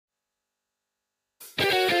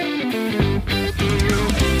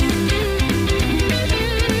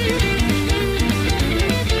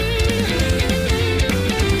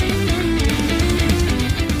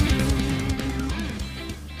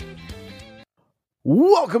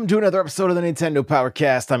Welcome to another episode of the Nintendo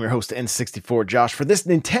Powercast. I'm your host, N64 Josh, for this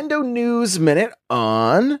Nintendo News Minute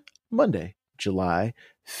on Monday, July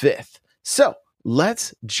 5th. So,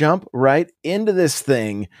 let's jump right into this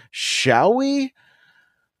thing, shall we?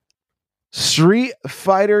 Street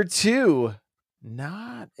Fighter 2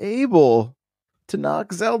 not able to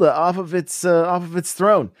knock Zelda off of its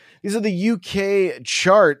throne. These are the UK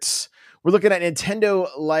charts. We're looking at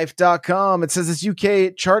NintendoLife.com. It says it's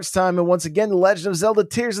UK charts time, and once again, The Legend of Zelda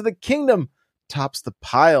Tears of the Kingdom tops the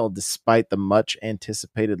pile despite the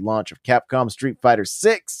much-anticipated launch of Capcom Street Fighter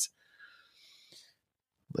 6.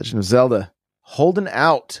 Legend of Zelda holding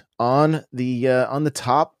out on the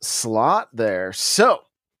top slot there. So,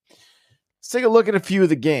 let's take a look at a few of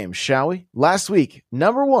the games, shall we? Last week,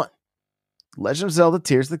 number 1, Legend of Zelda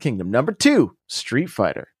Tears of the Kingdom. Number 2, Street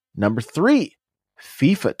Fighter. Number 3,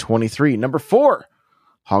 FIFA 23. Number 4,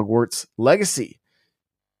 Hogwarts Legacy.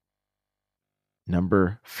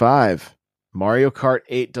 Number 5, Mario Kart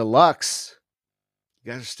 8 Deluxe.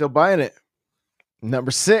 You guys are still buying it.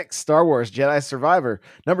 Number 6, Star Wars Jedi Survivor.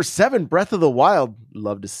 Number 7, Breath of the Wild.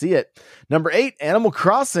 Love to see it. Number 8, Animal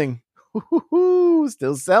Crossing.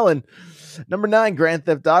 Still selling. Number 9, Grand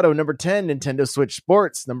Theft Auto. Number 10, Nintendo Switch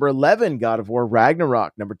Sports. Number 11, God of War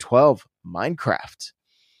Ragnarok. Number 12, Minecraft.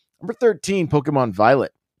 Number 13, Pokemon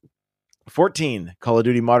Violet. 14, Call of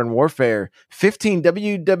Duty Modern Warfare. 15,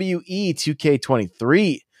 WWE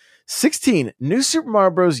 2K23. 16, New Super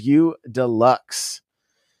Mario Bros. U Deluxe.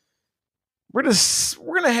 We're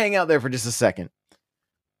gonna hang out there for just a second.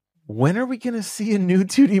 When are we gonna see a new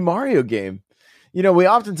 2D Mario game? You know, we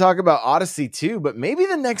often talk about Odyssey 2, but maybe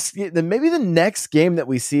the next game that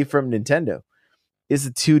we see from Nintendo is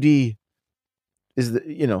a 2D,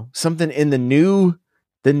 something in the new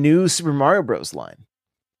Super Mario Bros. Line.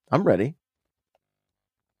 I'm ready.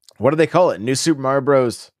 What do they call it? New Super Mario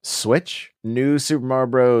Bros. Switch? New Super Mario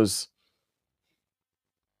Bros.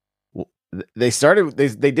 They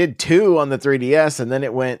did 2 on the 3DS, and then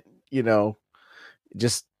it went,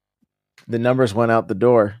 just the numbers went out the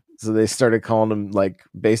door. So they started calling them, like,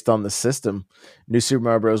 based on the system. New Super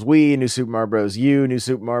Mario Bros. Wii, New Super Mario Bros. U, New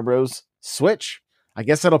Super Mario Bros. Switch. I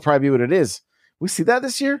guess that'll probably be what it is. We see that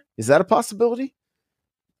this year? Is that a possibility?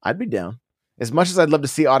 I'd be down. As much as I'd love to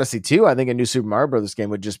see Odyssey 2, I think a new Super Mario Bros.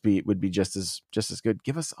 Game would be just as good.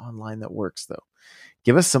 Give us online that works, though.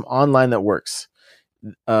 Give us some online that works.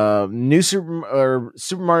 New Super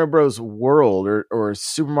Mario Bros. World or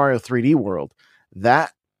Super Mario 3D World.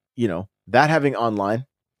 That having online,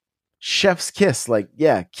 chef's kiss. Like,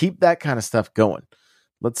 yeah, keep that kind of stuff going.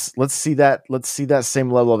 Let's see that. Let's see that same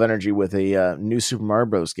level of energy with a new Super Mario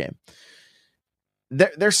Bros. Game.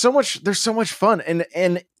 There's so much fun,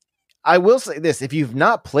 and I will say this: if you've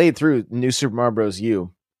not played through New Super Mario Bros.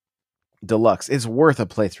 U Deluxe, it's worth a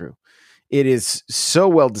playthrough. It is so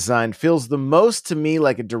well designed, feels the most to me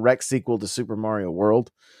like a direct sequel to Super Mario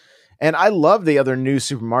World. And I love the other new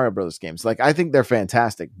Super Mario Bros. Games. Like, I think they're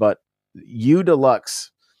fantastic, but U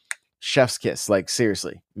Deluxe, chef's kiss. Like,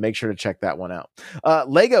 seriously, make sure to check that one out.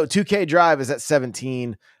 Lego 2K Drive is at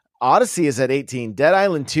 17. Odyssey is at 18, Dead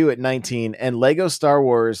Island 2 at 19, and Lego Star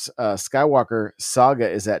Wars Skywalker Saga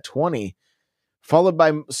is at 20, followed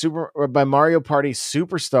by Mario Party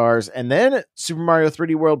Superstars, and then Super Mario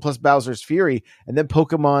 3D World plus Bowser's Fury, and then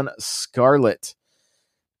Pokemon Scarlet.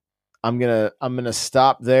 I'm gonna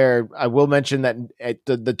stop there. I will mention that at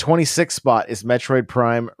the 26th spot is Metroid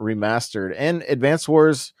Prime Remastered, and Advance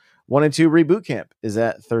Wars 1 and 2 Reboot Camp is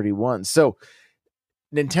at 31. So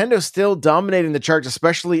Nintendo's still dominating the charts,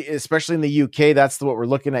 especially in the UK. That's what we're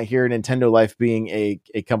looking at here. Nintendo Life being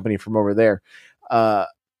a company from over there.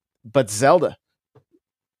 But Zelda,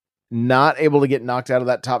 not able to get knocked out of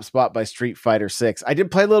that top spot by Street Fighter 6. I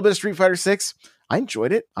did play a little bit of Street Fighter 6. I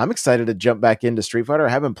enjoyed it. I'm excited to jump back into Street Fighter. I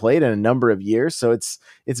haven't played in a number of years, so it's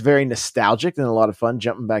very nostalgic and a lot of fun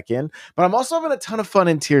jumping back in. But I'm also having a ton of fun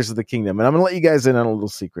in Tears of the Kingdom, and I'm going to let you guys in on a little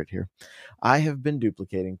secret here. I have been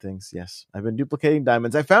duplicating things. Yes, I've been duplicating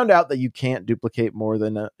diamonds. I found out that you can't duplicate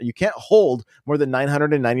you can't hold more than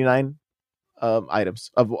 999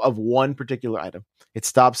 items of one particular item. It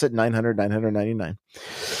stops at 999.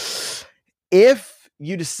 If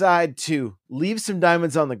you decide to leave some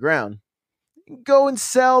diamonds on the ground, go and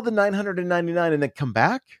sell the 999 and then come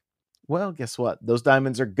back, well, guess what? Those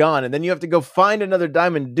diamonds are gone. And then you have to go find another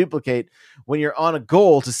diamond to duplicate when you're on a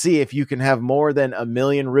goal to see if you can have more than 1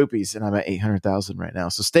 million rupees. And I'm at 800,000 right now.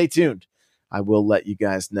 So stay tuned. I will let you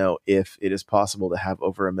guys know if it is possible to have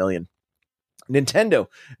over 1 million. Nintendo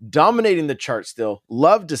dominating the chart still.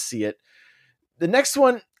 Love to see it. The next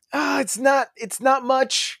one, It's not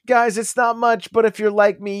much, guys. It's not much. But if you're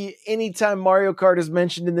like me, anytime Mario Kart is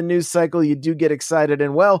mentioned in the news cycle, you do get excited.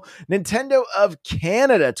 And well, Nintendo of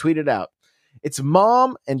Canada tweeted out, "It's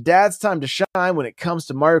mom and dad's time to shine when it comes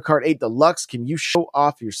to Mario Kart 8 Deluxe. Can you show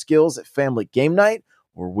off your skills at family game night,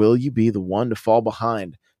 or will you be the one to fall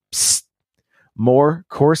behind?" Psst. More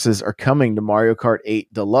courses are coming to Mario Kart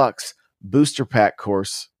 8 Deluxe booster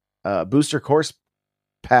course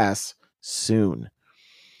pass soon.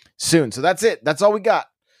 So that's it. That's all we got.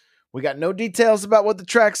 We got no details about what the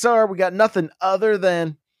tracks are. We got nothing other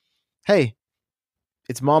than, hey,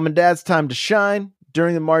 it's mom and dad's time to shine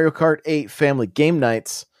during the Mario Kart 8 family game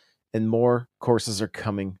nights, and more courses are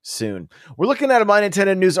coming soon. We're looking at a My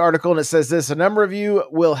Nintendo News article, and it says this: a number of you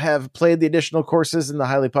will have played the additional courses in the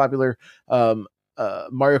highly popular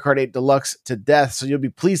Mario Kart 8 Deluxe to death, so you'll be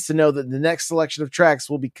pleased to know that the next selection of tracks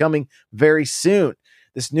will be coming very soon.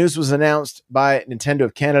 This news was announced by Nintendo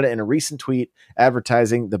of Canada in a recent tweet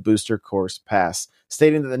advertising the Booster Course Pass,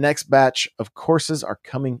 stating that the next batch of courses are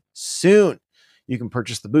coming soon. You can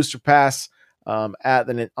purchase the Booster Pass on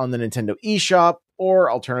the Nintendo eShop,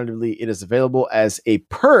 or alternatively, it is available as a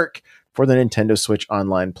perk for the Nintendo Switch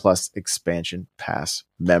Online Plus Expansion Pass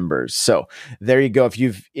members. So there you go.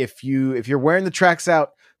 If you're wearing the tracks out,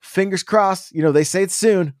 fingers crossed. They say it's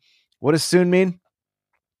soon. What does soon mean?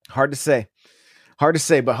 Hard to say,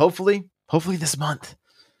 but hopefully this month.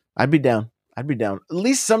 I'd be down. At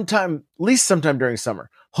least sometime during summer.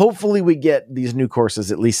 Hopefully we get these new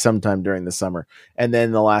courses at least sometime during the summer. And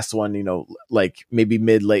then the last one, like maybe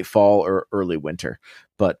late fall or early winter.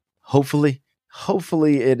 But hopefully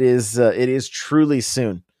it is truly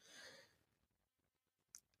soon.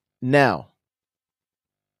 Now,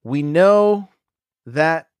 we know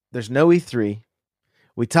that there's no E3.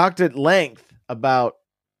 We talked at length about,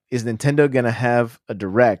 is Nintendo going to have a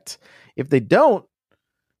Direct? If they don't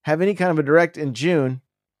have any kind of a Direct in June,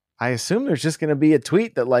 I assume there's just going to be a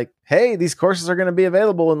tweet that like, hey, these courses are going to be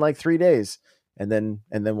available in like 3 days. And then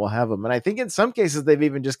we'll have them. And I think in some cases they've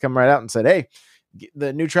even just come right out and said, hey,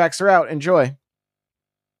 the new tracks are out. Enjoy.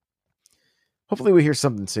 Hopefully we hear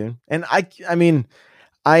something soon. And I mean,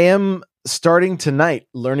 I am starting tonight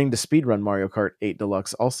learning to speedrun Mario Kart 8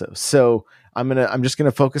 Deluxe also. So I'm just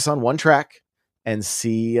going to focus on one track and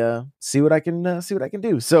see what I can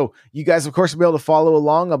do. So you guys, of course, will be able to follow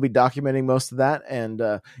along. I'll be documenting most of that, and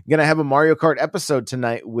gonna have a Mario Kart episode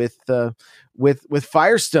tonight with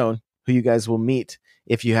Firestone, who you guys will meet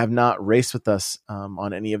if you have not raced with us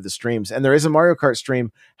on any of the streams. And there is a Mario Kart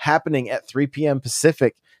stream happening at 3 p.m.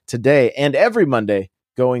 Pacific today and every Monday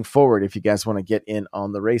going forward. If you guys want to get in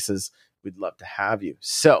on the races, we'd love to have you.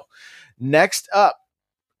 So next up,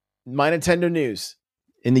 My Nintendo News.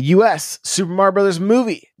 In the US, Super Mario Brothers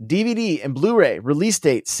movie, DVD, and Blu-ray release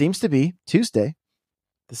date seems to be Tuesday,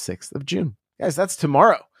 the 6th of June. Guys, that's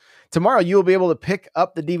tomorrow. Tomorrow, you will be able to pick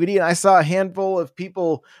up the DVD. And I saw a handful of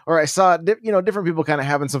people, or I saw different people kind of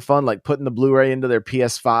having some fun, like putting the Blu-ray into their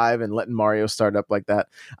PS5 and letting Mario start up like that.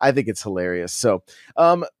 I think it's hilarious. So,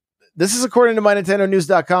 this is according to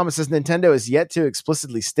MyNintendoNews.com. It says Nintendo is yet to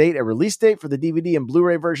explicitly state a release date for the DVD and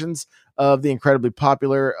Blu-ray versions of the incredibly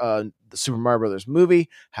popular the Super Mario Brothers movie.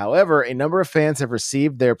 However, a number of fans have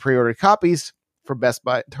received their pre-ordered copies for Best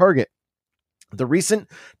Buy and Target. The recent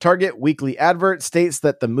Target weekly advert states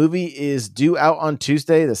that the movie is due out on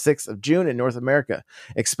Tuesday, the 6th of June in North America.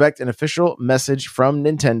 Expect an official message from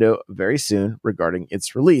Nintendo very soon regarding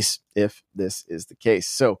its release, if this is the case.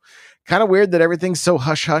 So kind of weird that everything's so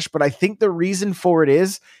hush-hush, but I think the reason for it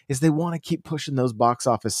is they want to keep pushing those box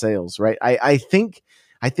office sales, right? I think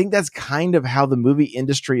that's kind of how the movie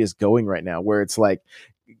industry is going right now, where it's like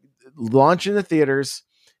launch in the theaters,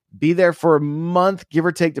 be there for a month, give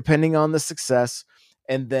or take, depending on the success,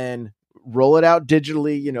 and then roll it out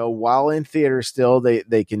digitally, while in theater still.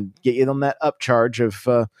 They can get you on that upcharge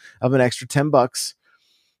of an extra $10.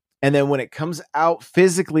 And then when it comes out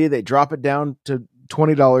physically, they drop it down to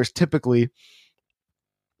 $20 typically.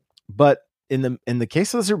 But in the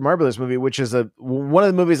case of the Super Mario Brothers movie, which is one of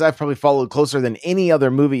the movies I've probably followed closer than any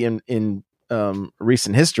other movie in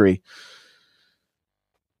recent history,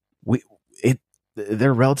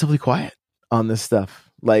 they're relatively quiet on this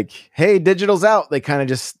stuff. Like, hey, digital's out. They kind of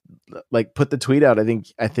just like put the tweet out. I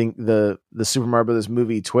think the Super Mario Brothers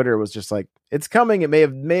movie Twitter was just like, it's coming. It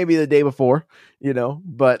maybe the day before,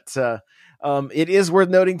 but it is worth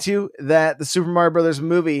noting too that the Super Mario Brothers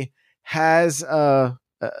movie has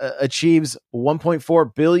achieves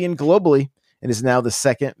 1.4 billion globally and is now the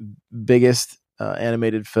second biggest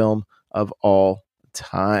animated film of all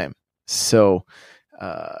time. So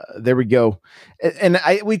there we go. And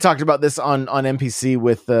we talked about this on NPC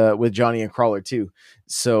with Johnny and Crawler too.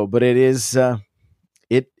 So, but it is,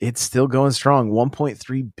 it's still going strong.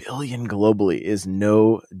 1.3 billion globally is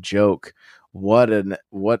no joke. What an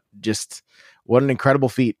incredible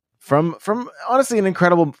feat from honestly an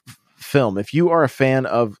incredible film. If you are a fan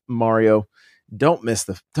of Mario, don't miss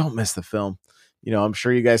the film. You know, I'm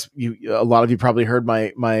sure you guys, a lot of you probably heard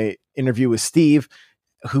my interview with Steve,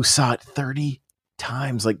 who saw it 30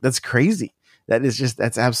 times. Like, that's crazy.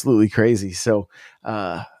 That's absolutely crazy. So,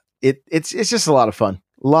 it's just a lot of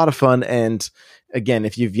fun. And again,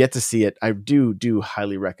 if you've yet to see it, I do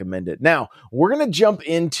highly recommend it. Now we're going to jump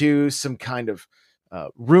into some kind of,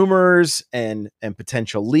 rumors and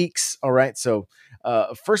potential leaks. All right. So,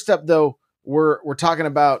 first up though, we're talking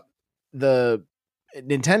about the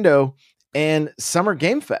Nintendo and Summer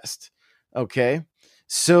Game Fest. Okay.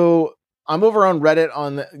 So I'm over on Reddit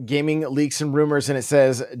on gaming leaks and rumors, and it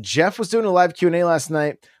says Jeff was doing a live Q&A last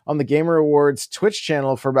night on the Gamer Awards Twitch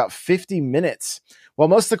channel for about 50 minutes. While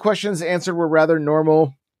most of the questions answered were rather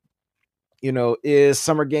normal, you know, is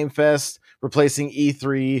Summer Game Fest replacing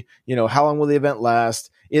E3? You know, how long will the event last?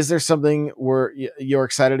 Is there something where you're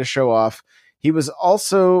excited to show off? He has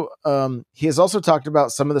also talked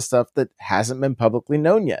about some of the stuff that hasn't been publicly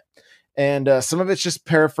known yet. And some of it's just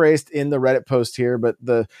paraphrased in the Reddit post here. But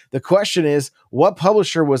the question is, what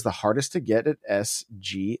publisher was the hardest to get at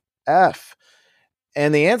SGF?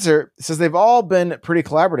 And the answer says they've all been pretty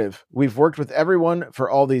collaborative. We've worked with everyone for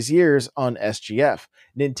all these years on SGF.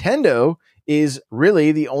 Nintendo is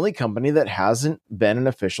really the only company that hasn't been an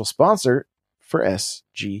official sponsor for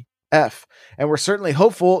SGF. And we're certainly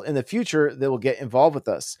hopeful in the future they will get involved with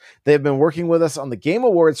us. They have been working with us on the Game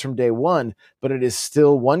Awards from day one, but it is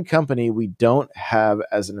still one company we don't have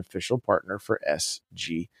as an official partner for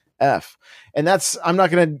SGF. And I'm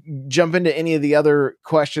not going to jump into any of the other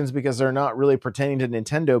questions because they're not really pertaining to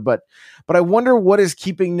Nintendo, but I wonder what is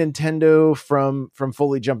keeping Nintendo from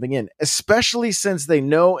fully jumping in, especially since they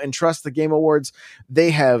know and trust the Game Awards.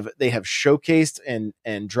 They have showcased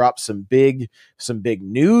and dropped some big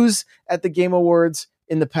news at the Game Awards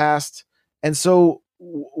in the past. And so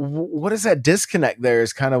what is that disconnect there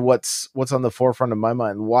is kind of what's on the forefront of my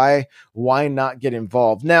mind. Why not get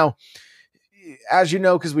involved? Now, as you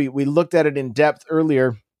know, because we looked at it in depth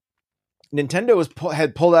earlier, Nintendo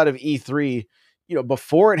had pulled out of E3, you know,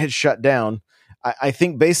 before it had shut down. I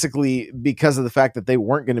think basically because of the fact that they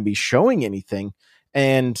weren't going to be showing anything,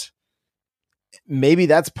 and maybe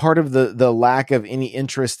that's part of the lack of any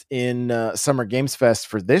interest in Summer Games Fest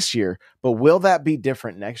for this year. But will that be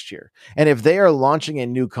different next year? And if they are launching a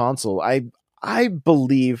new console, I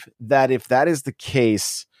believe that if that is the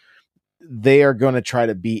case, they are going to try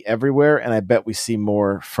to be everywhere, and I bet we see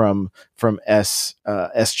more from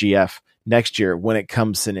SGF next year when it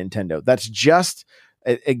comes to Nintendo. That's just,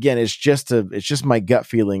 again, it's just my gut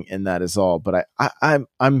feeling, and that is all. But I'd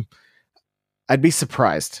be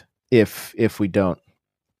surprised if we don't.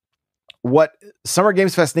 What Summer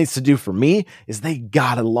Games Fest needs to do for me is they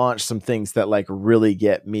gotta launch some things that like really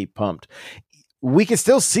get me pumped. We can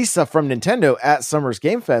still see stuff from Nintendo at Summer's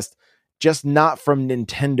Game Fest, just not from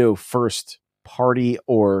Nintendo first party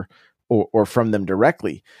or from them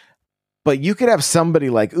directly. But you could have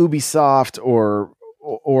somebody like Ubisoft or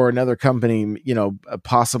another company, you know,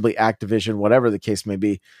 possibly Activision, whatever the case may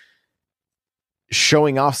be,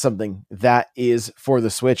 showing off something that is for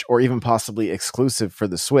the Switch or even possibly exclusive for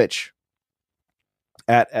the Switch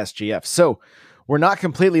at SGF. So we're not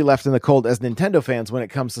completely left in the cold as Nintendo fans when it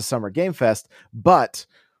comes to Summer Game Fest, but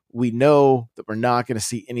we know that we're not going to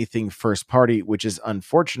see anything first party, which is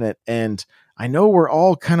unfortunate. And I know we're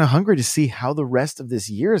all kind of hungry to see how the rest of this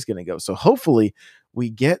year is going to go. So hopefully we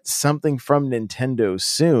get something from Nintendo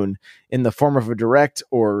soon in the form of a direct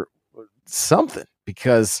or something,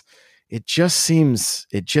 because it just seems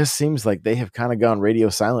like they have kind of gone radio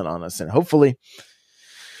silent on us. And hopefully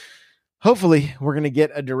we're going to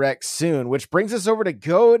get a direct soon, which brings us over to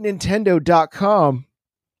GoNintendo.com.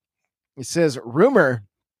 It says, rumor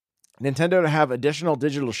Nintendo to have additional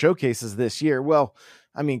digital showcases this year. Well,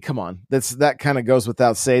 I mean, come on. That kind of goes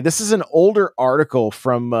without saying. This is an older article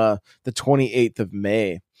from the 28th of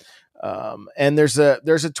May. And there's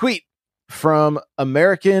a tweet from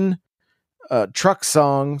American Truck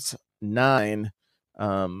Songs 9.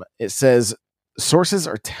 It says, sources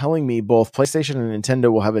are telling me both PlayStation and Nintendo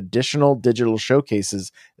will have additional digital showcases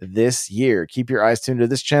this year. Keep your eyes tuned to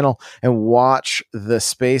this channel and watch the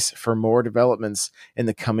space for more developments in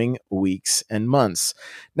the coming weeks and months.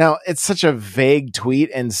 Now, it's such a vague tweet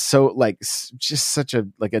and so like just such a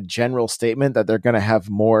like a general statement that they're going to have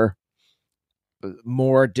more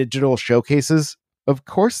digital showcases. Of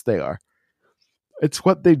course they are. It's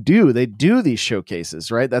what they do. They do these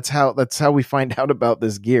showcases, right? That's how we find out about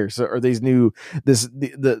this gear. So, or these new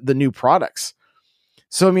the new products.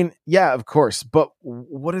 So I mean, yeah, of course. But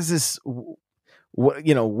what is this?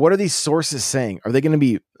 What are these sources saying? Are they going to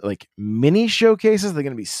be like mini showcases? Are they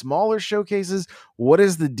going to be smaller showcases? What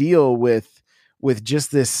is the deal with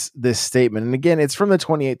just this statement? And again, it's from the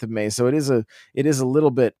 28th of May, so it is a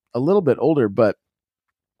little bit older, but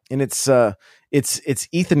and it's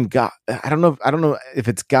Ethan Gott. I don't know if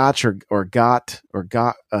it's Gotch or Gott or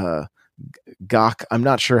Gott Gok. I'm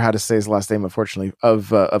not sure how to say his last name, unfortunately, of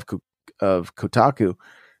Kotaku.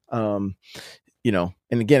 Um,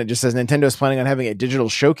 and again, it just says Nintendo is planning on having a digital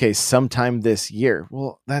showcase sometime this year.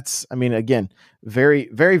 Well, that's, I mean, again, very,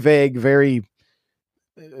 very vague, very,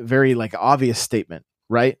 very like obvious statement,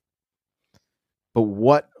 right? But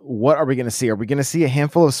what are we going to see? Are we going to see a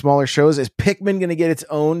handful of smaller shows? Is Pikmin going to get its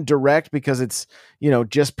own direct because it's,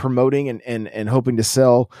 just promoting and hoping to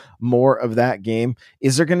sell more of that game?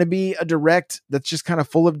 Is there going to be a direct that's just kind of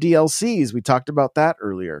full of DLCs? We talked about that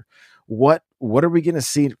earlier. What are we going to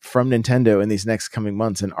see from Nintendo in these next coming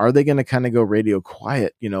months? And are they going to kind of go radio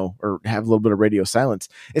quiet, or have a little bit of radio silence?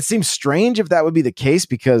 It seems strange if that would be the case,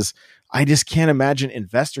 because I just can't imagine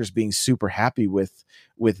investors being super happy with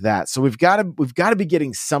that. So we've got to be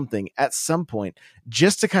getting something at some point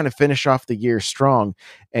just to kind of finish off the year strong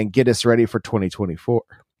and get us ready for 2024.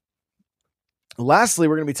 Lastly,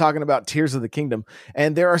 we're going to be talking about Tears of the Kingdom,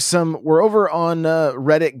 and we're over on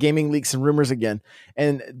Reddit Gaming Leaks and Rumors again,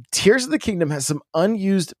 and Tears of the Kingdom has some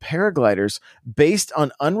unused paragliders based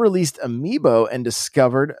on unreleased amiibo and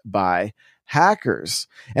discovered by hackers.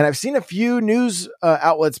 And I've seen a few news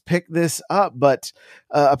outlets pick this up, but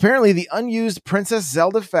apparently the unused Princess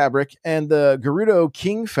Zelda fabric and the Gerudo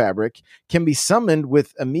King fabric can be summoned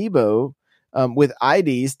with amiibo with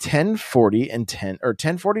IDs 1040 and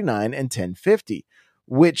 1049 and 1050,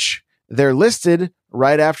 which they're listed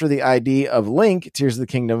right after the ID of Link, Tears of the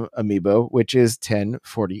Kingdom amiibo, which is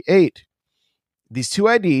 1048. These two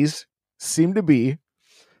IDs seem to be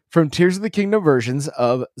from Tears of the Kingdom versions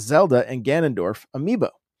of Zelda and Ganondorf amiibo.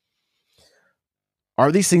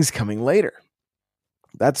 Are these things coming later?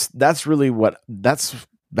 That's what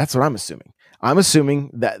I'm assuming. I'm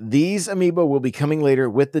assuming that these amiibo will be coming later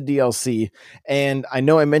with the DLC. And I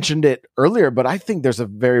know I mentioned it earlier, but I think there's a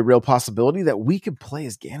very real possibility that we could play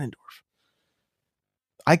as Ganondorf.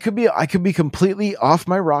 I could be completely off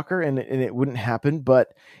my rocker and it wouldn't happen,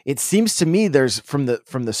 but it seems to me there's from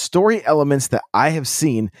the story elements that I have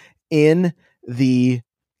seen in the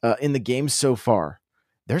game so far,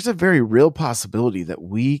 there's a very real possibility that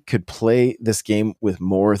we could play this game with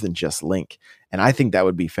more than just Link. And I think that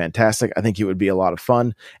would be fantastic. I think it would be a lot of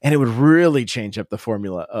fun, and it would really change up the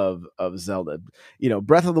formula of Zelda.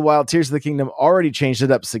 Breath of the Wild, Tears of the Kingdom already changed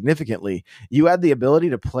it up significantly. You add the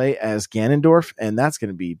ability to play as Ganondorf, and that's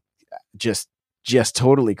going to be just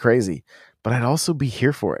totally crazy. But I'd also be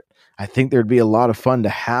here for it. I think there'd be a lot of fun to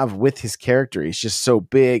have with his character. He's just so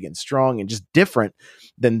big and strong and just different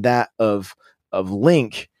than that of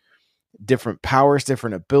Link. Different powers,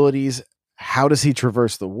 different abilities. How does he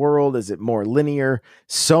traverse the world? Is it more linear?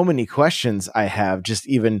 So many questions I have just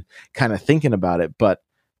even kind of thinking about it, but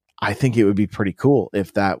I think it would be pretty cool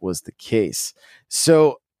if that was the case.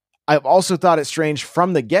 So I've also thought it strange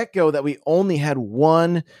from the get-go that we only had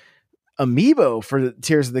one amiibo for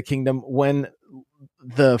Tears of the Kingdom when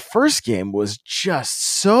the first game was just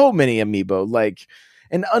so many amiibo, like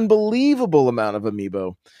an unbelievable amount of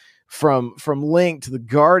amiibo from Link to the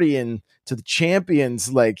Guardian to the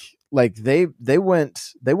champions. Like they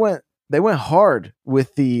went hard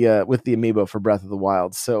with the amiibo for Breath of the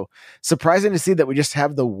Wild. So surprising to see that we just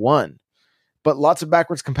have the one, but lots of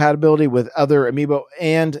backwards compatibility with other amiibo,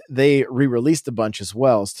 and they re-released a bunch as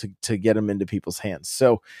well to get them into people's hands.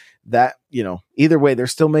 So that, either way, they're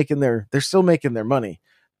still making their money.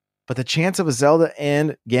 But the chance of a Zelda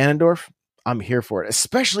and Ganondorf, I'm here for it,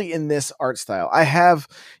 especially in this art style. I have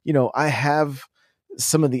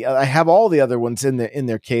all the other ones in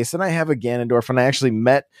their case, and I have a Ganondorf, and I actually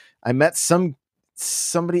met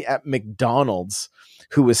somebody at McDonald's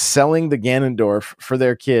who was selling the Ganondorf for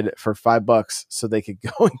their kid for $5 so they could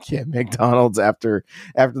go and get McDonald's after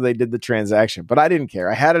they did the transaction. But I didn't care.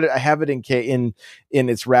 I have it in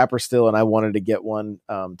its wrapper still, and I wanted to get one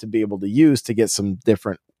to be able to use to get some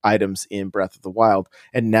different items in Breath of the Wild,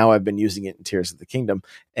 and now I've been using it in Tears of the Kingdom,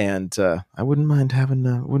 and I wouldn't mind having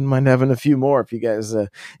a few more if you guys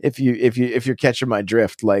if you're catching my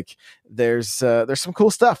drift. Like there's some cool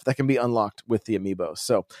stuff that can be unlocked with the amiibo.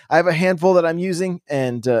 So I have a handful that I'm using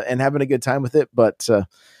and having a good time with it, but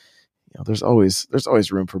there's always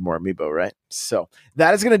room for more amiibo, right? So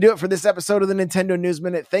that is going to do it for this episode of the Nintendo News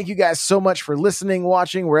Minute. Thank you guys so much for listening,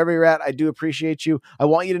 watching, wherever you're at. I do appreciate you. I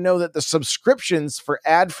want you to know that the subscriptions for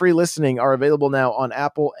ad-free listening are available now on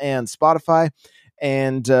Apple and Spotify.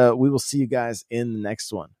 And we will see you guys in the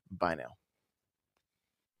next one. Bye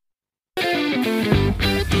now.